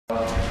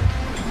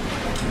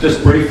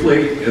Just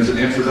briefly, as an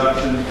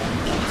introduction,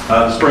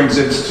 the Springs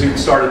Institute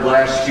started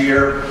last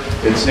year.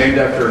 It's named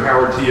after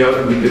Howard T.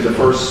 Oden. We did the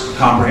first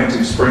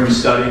comprehensive spring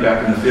study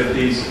back in the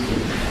 50s.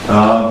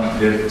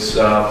 It's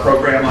a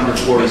program under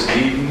Florida's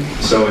Eden,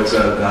 so it's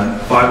a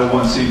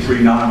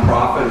 501c3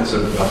 nonprofit. It's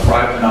a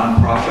private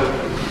nonprofit,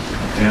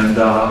 and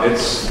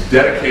it's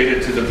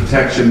dedicated to the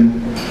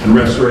protection and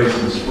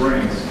restoration of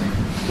springs.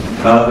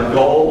 The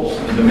goals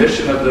and the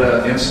mission of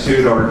the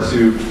Institute are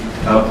to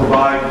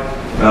provide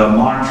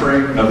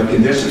monitoring of the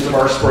conditions of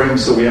our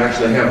springs, so we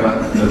actually have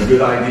a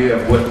good idea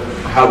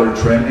of how they're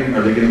trending.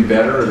 Are they getting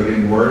better? Are they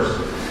getting worse?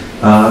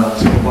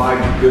 To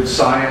provide good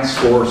science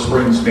for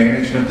springs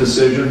management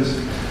decisions,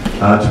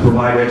 to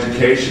provide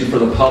education for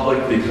the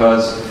public,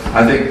 because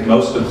I think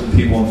most of the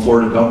people in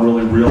Florida don't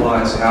really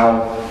realize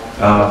how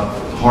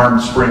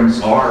harmed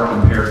springs are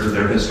compared to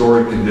their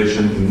historic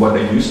condition and what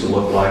they used to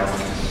look like.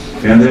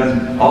 And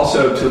then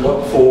also to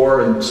look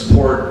for and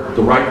support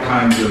the right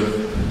kinds of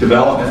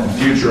development in the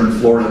future in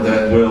Florida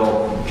that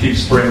will keep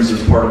springs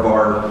as part of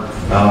our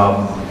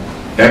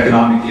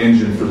economic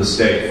engine for the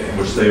state,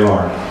 which they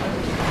are.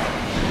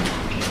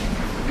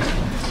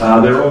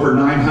 There are over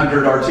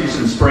 900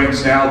 artesian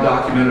springs now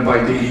documented by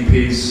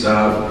DEP's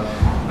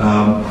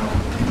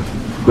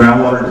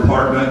groundwater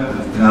department.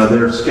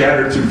 They're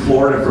scattered through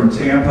Florida from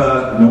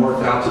Tampa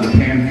north out to the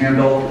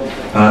Panhandle.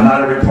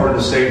 Not every part of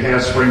the state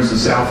has springs. The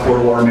South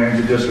Florida Water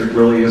Management District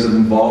really isn't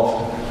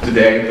involved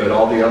today, but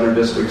all the other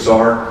districts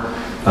are.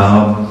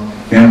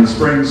 And the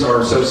springs are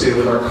associated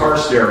with our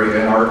karst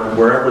area, and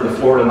wherever the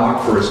Florida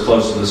aquifer is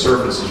close to the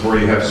surface is where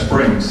you have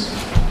springs.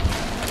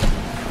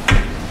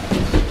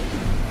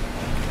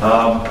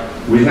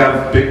 We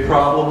have big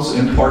problems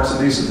in parts of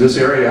this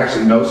area.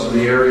 Actually, most of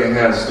the area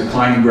has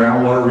declining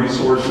groundwater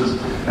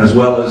resources as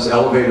well as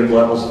elevated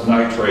levels of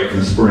nitrate in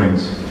the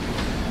springs.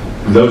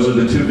 Those are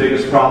the two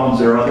biggest problems.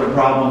 There are other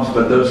problems,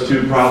 but those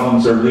two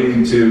problems are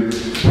leading to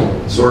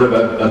sort of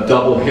a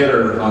double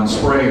hitter on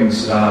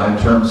springs in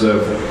terms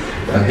of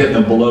hitting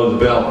them below the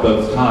belt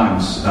both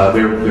times.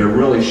 They're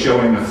really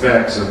showing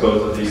effects of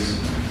both of these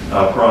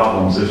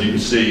problems, as you can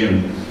see.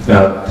 And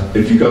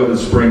if you go to the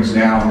springs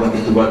now and look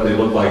at what they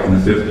look like in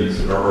the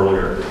 50s or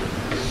earlier.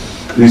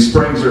 These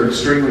springs are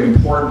extremely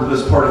important to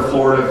this part of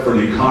Florida for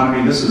the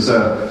economy. This is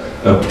a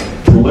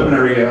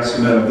preliminary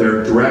estimate of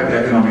their direct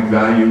economic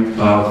value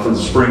for the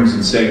springs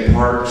and state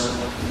parks.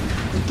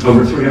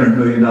 Over $300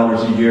 million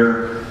a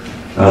year.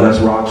 That's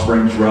Rock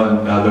Springs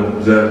Run.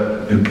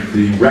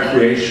 The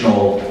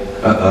recreational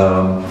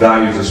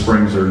values of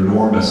springs are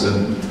enormous,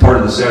 and part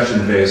of the session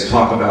today is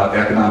talk about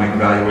economic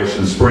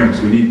evaluation of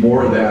springs. We need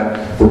more of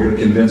that if we're going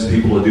to convince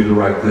people to do the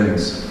right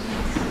things.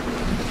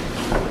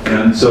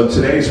 And so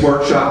today's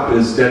workshop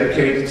is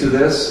dedicated to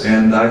this,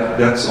 and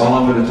that's all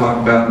I'm going to talk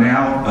about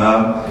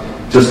now.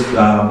 Just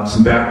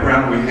some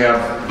background. We have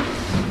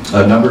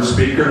a number of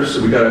speakers.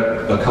 We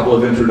got a couple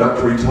of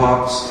introductory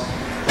talks.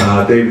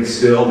 David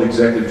Still, the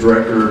Executive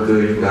Director of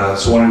the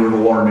Suwannee River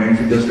Water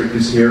Management District,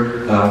 is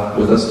here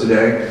with us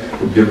today.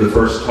 We'll give the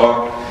first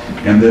talk,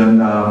 and then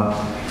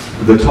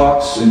the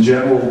talks in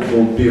general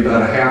will be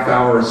about a half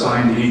hour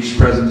assigned to each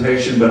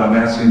presentation, but I'm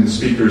asking the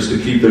speakers to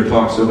keep their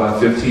talks to about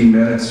 15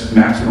 minutes,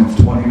 maximum of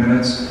 20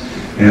 minutes.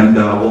 And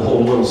we'll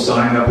hold a little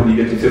sign up when you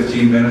get to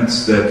 15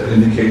 minutes that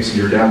indicates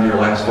you're down to your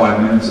last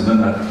 5 minutes, and then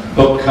the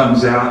book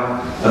comes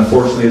out.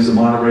 Unfortunately, as a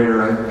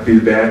moderator, I'd be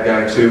the bad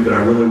guy too, but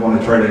I really want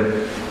to try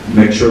to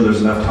make sure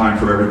there's enough time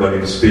for everybody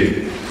to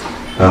speak.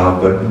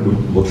 But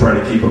we'll try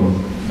to keep them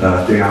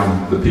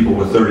down. The people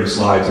with 30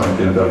 slides aren't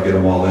going to be able to get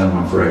them all in,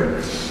 I'm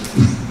afraid.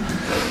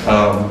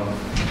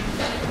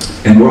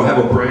 And we'll have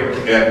a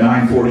break at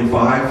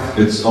 9:45.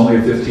 It's only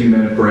a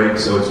 15-minute break,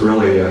 so it's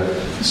really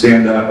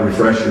stand up,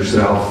 refresh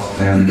yourself,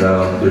 and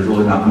there's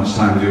really not much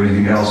time to do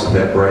anything else at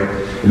that break.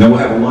 And then we'll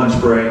have a lunch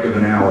break of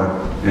an hour,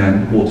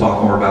 and we'll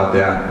talk more about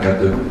that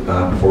at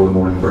before the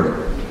morning break.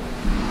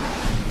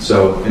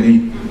 So,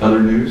 any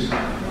other news?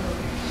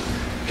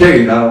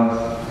 Okay,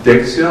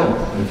 David Still,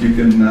 if you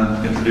can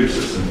introduce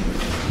us.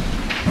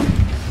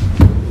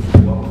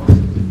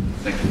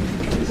 Thank you.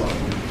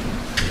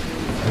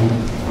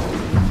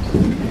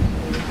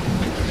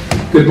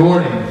 Good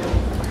morning.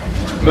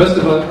 Most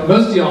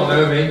of y'all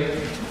know me.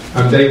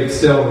 I'm David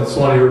Still with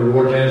Suwannee River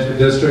Water Management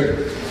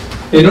District.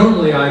 And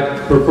normally I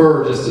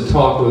prefer just to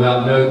talk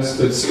without notes,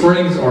 but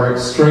springs are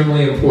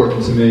extremely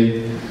important to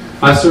me.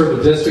 I serve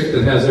a district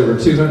that has over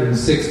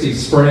 260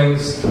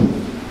 springs,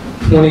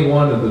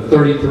 21 of the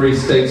 33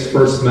 state's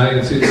first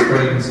magnitude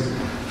springs.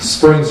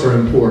 Springs are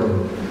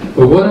important.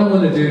 But what I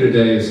want to do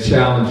today is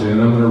challenge you,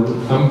 and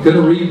I'm going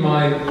to read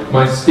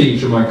my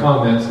speech or my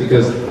comments,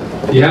 because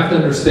you have to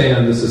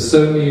understand this is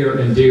so near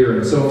and dear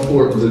and so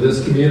important to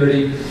this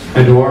community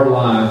and to our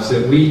lives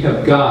that we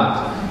have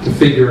got to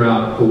figure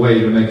out a way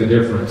to make a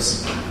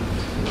difference.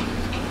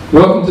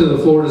 Welcome to the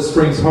Florida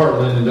Springs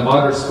Heartland and to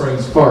Otter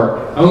Springs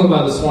Park, owned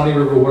by the Suwannee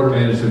River Water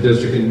Management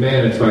District and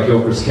managed by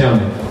Gilchrist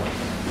County.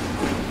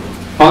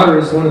 Otter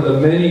is one of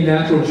the many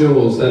natural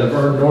jewels that have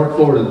earned North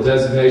Florida the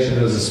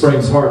designation as the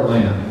Springs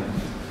Heartland.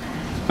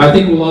 I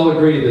think we'll all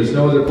agree there's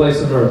no other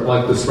place on earth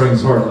like the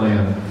Springs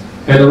heartland.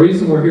 And the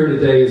reason we're here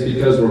today is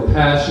because we're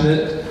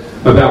passionate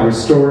about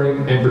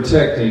restoring and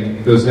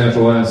protecting those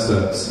natural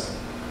assets.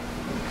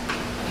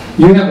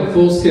 You have a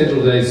full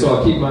schedule today, so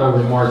I'll keep my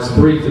remarks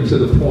brief and to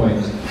the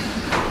point.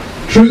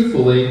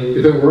 Truthfully,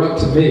 if it were up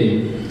to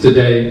me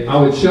today,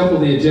 I would shuffle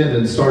the agenda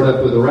and start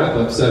up with a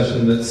wrap-up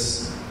session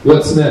that's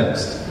what's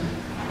next.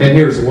 And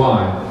here's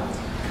why.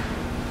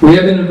 We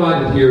have been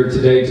invited here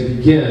today to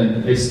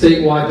begin a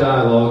statewide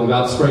dialogue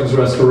about Springs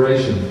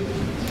restoration.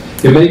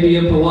 It may be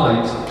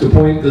impolite to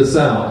point this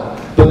out,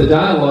 but the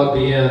dialogue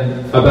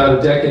began about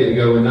a decade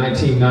ago in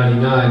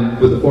 1999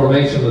 with the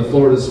formation of the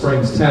Florida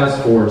Springs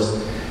Task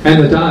Force,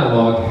 and the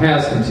dialogue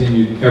has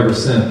continued ever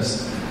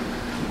since.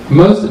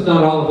 Most, if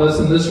not all of us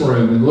in this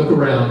room, and look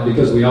around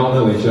because we all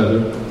know each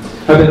other,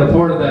 have been a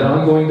part of that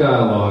ongoing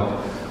dialogue,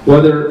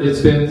 whether it's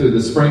been through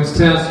the Springs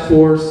Task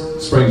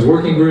Force, Springs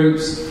Working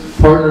Groups,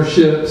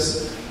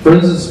 partnerships,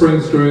 Friends of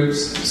Springs groups,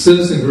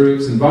 citizen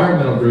groups,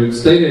 environmental groups,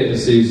 state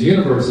agencies,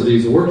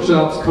 universities,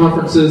 workshops,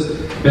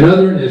 conferences, and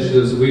other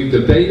initiatives. We've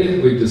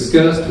debated, we've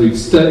discussed, we've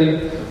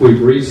studied,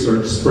 we've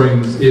researched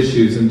Springs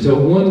issues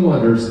until one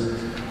wonders,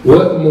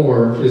 what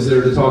more is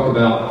there to talk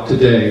about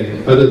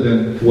today other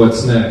than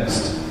what's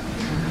next?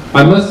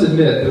 I must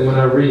admit that when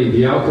I read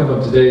the outcome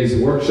of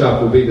today's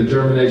workshop will be the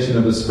germination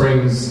of a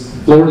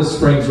Florida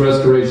Springs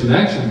Restoration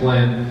Action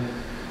Plan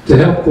to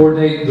help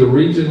coordinate the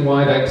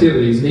region-wide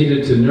activities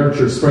needed to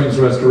nurture Springs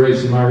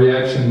restoration, my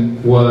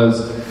reaction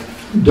was,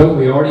 don't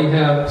we already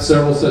have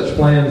several such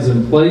plans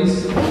in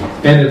place?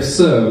 And if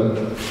so,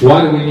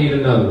 why do we need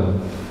another one?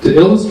 To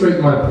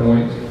illustrate my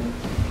point,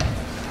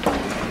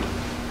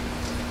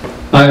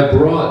 I have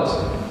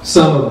brought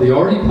some of the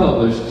already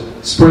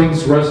published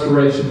Springs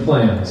restoration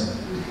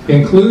plans.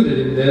 Included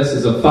in this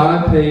is a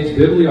 5-page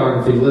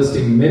bibliography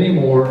listing many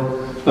more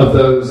of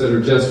those that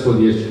are just for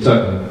the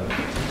Ichetucknee.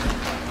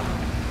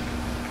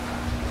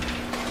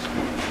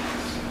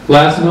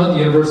 Last month,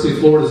 the University of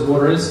Florida's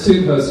Water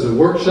Institute hosted a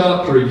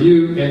workshop to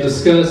review and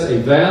discuss a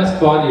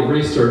vast body of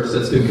research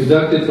that's been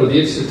conducted for the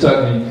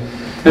Ichetucknee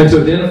and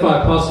to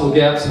identify possible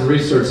gaps in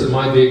research that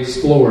might be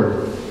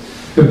explored.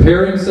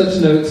 Comparing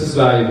such notes is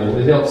valuable.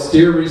 It helps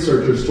steer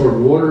researchers toward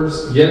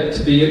waters yet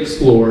to be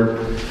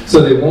explored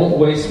so they won't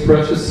waste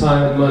precious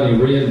time and money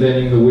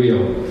reinventing the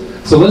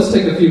wheel. So let's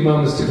take a few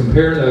moments to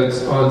compare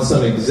notes on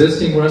some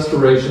existing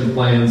restoration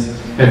plans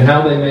and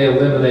how they may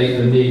eliminate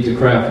the need to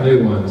craft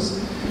new ones.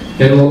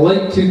 In the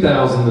late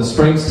 2000s, the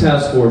Springs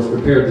Task Force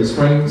prepared the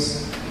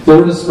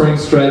Florida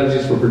Springs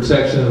Strategies for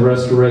Protection and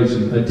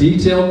Restoration, a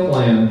detailed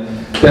plan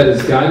that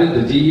has guided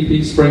the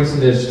DEP Springs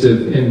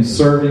Initiative in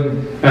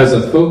serving as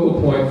a focal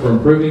point for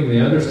improving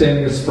the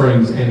understanding of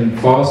springs and in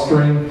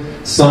fostering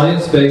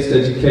science-based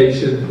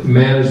education,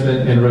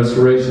 management, and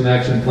restoration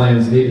action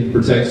plans needed to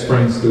protect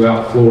springs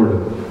throughout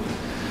Florida.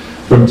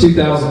 From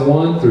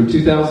 2001 through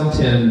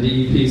 2010,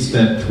 DEP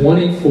spent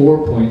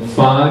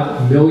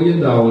 $24.5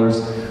 million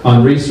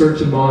on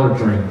research and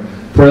monitoring,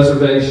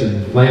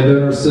 preservation,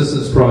 landowner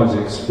assistance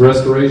projects,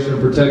 restoration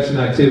and protection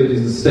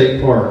activities in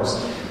state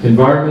parks,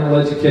 environmental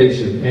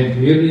education, and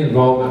community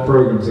involvement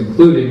programs,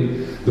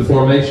 including the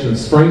formation of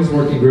Springs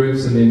Working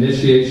Groups and the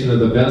initiation of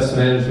the Best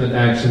Management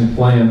Action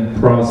Plan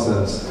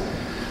process.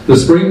 The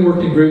Spring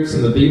Working Groups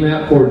and the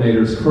BMAP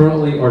coordinators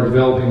currently are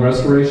developing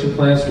restoration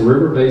plans for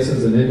river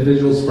basins and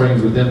individual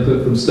springs with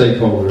input from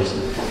stakeholders.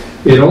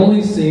 It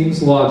only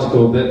seems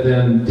logical that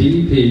then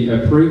DEP,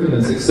 a proven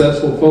and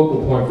successful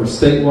focal point for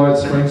statewide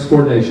springs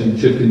coordination,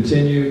 should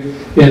continue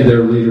in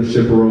their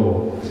leadership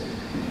role.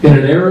 In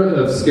an era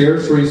of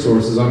scarce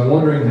resources, I'm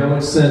wondering how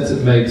much sense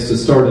it makes to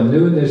start a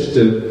new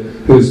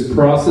initiative whose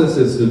process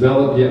is to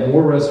develop yet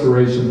more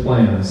restoration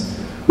plans.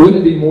 Wouldn't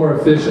it be more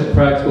efficient,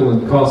 practical,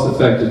 and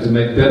cost-effective to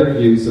make better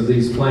use of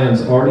these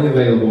plans already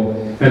available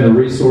and the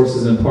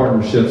resources and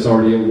partnerships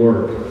already at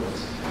work?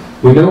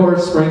 We know our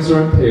springs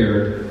are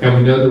impaired, and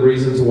we know the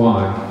reasons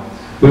why.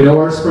 We know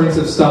our springs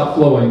have stopped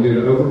flowing due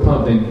to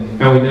overpumping,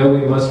 and we know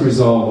we must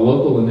resolve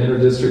local and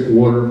interdistrict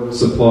water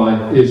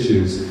supply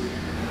issues.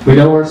 We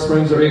know our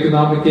springs are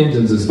economic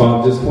engines, as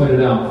Bob just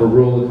pointed out, for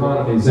rural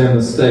economies and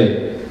the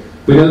state.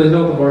 We know the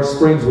health of our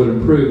springs would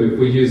improve if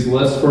we use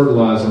less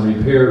fertilizer and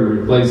repair or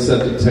replace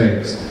septic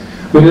tanks.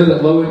 We know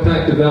that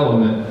low-impact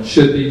development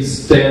should be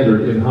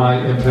standard in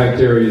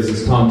high-impact areas,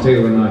 as Tom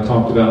Taylor and I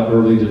talked about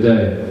early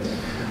today.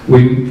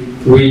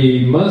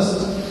 We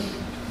must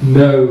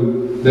know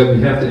that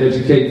we have to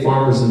educate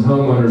farmers and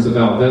homeowners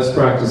about best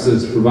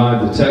practices to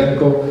provide the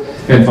technical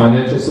and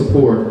financial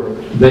support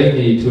they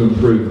need to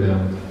improve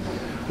them.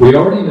 We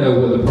already know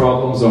what the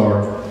problems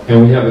are,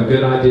 and we have a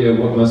good idea of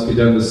what must be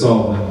done to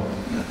solve them.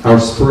 Our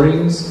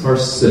springs are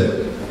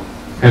sick,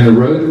 and the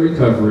road to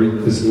recovery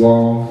is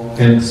long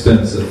and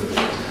expensive.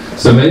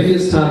 So maybe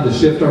it's time to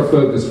shift our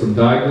focus from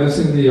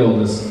diagnosing the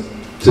illness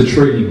to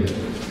treating it.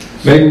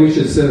 Maybe we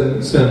should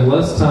spend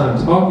less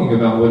time talking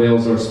about what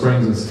ails our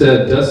springs,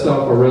 instead dust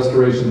off our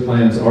restoration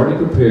plans already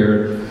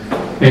prepared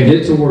and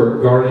get to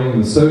work garnering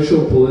the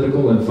social,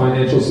 political, and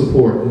financial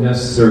support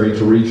necessary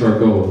to reach our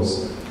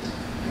goals.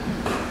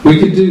 We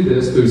can do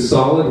this through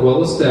solid,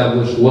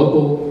 well-established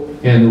local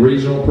and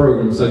regional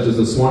programs such as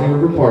the Swanee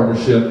River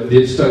Partnership, the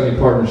Itchtuckney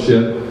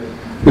Partnership,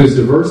 whose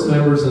diverse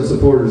members and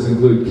supporters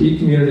include key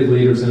community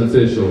leaders and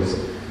officials.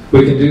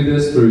 We can do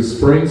this through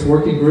Springs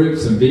working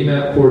groups and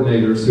BMAP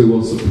coordinators who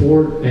will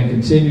support and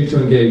continue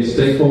to engage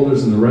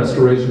stakeholders in the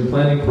restoration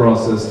planning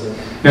process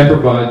and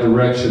provide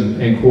direction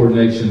and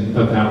coordination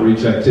of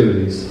outreach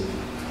activities.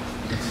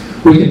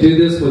 We can do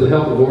this with the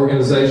help of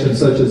organizations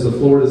such as the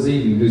Florida's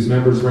Eden, whose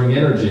members bring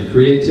energy,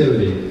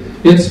 creativity,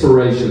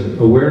 inspiration,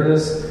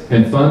 awareness,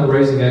 and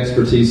fundraising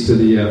expertise to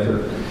the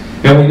effort.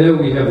 And we know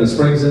we have the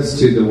Springs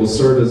Institute that will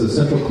serve as a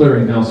central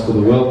clearinghouse for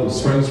the wealth of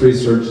Springs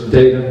research,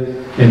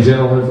 data, and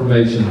general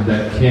information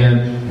that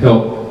can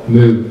help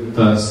move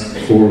us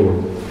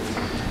forward.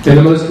 In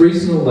the most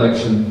recent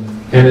election,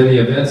 and in the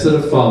events that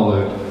have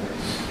followed,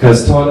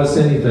 has taught us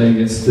anything,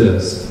 it's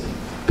this.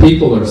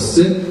 People are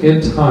sick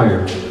and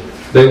tired.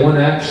 They want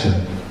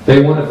action,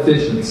 they want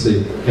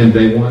efficiency, and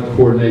they want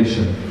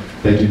coordination.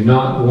 They do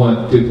not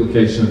want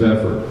duplication of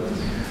effort.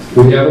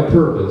 We have a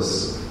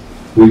purpose.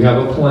 We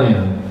have a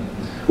plan.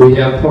 We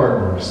have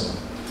partners.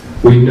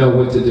 We know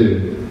what to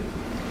do.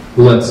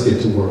 Let's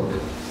get to work.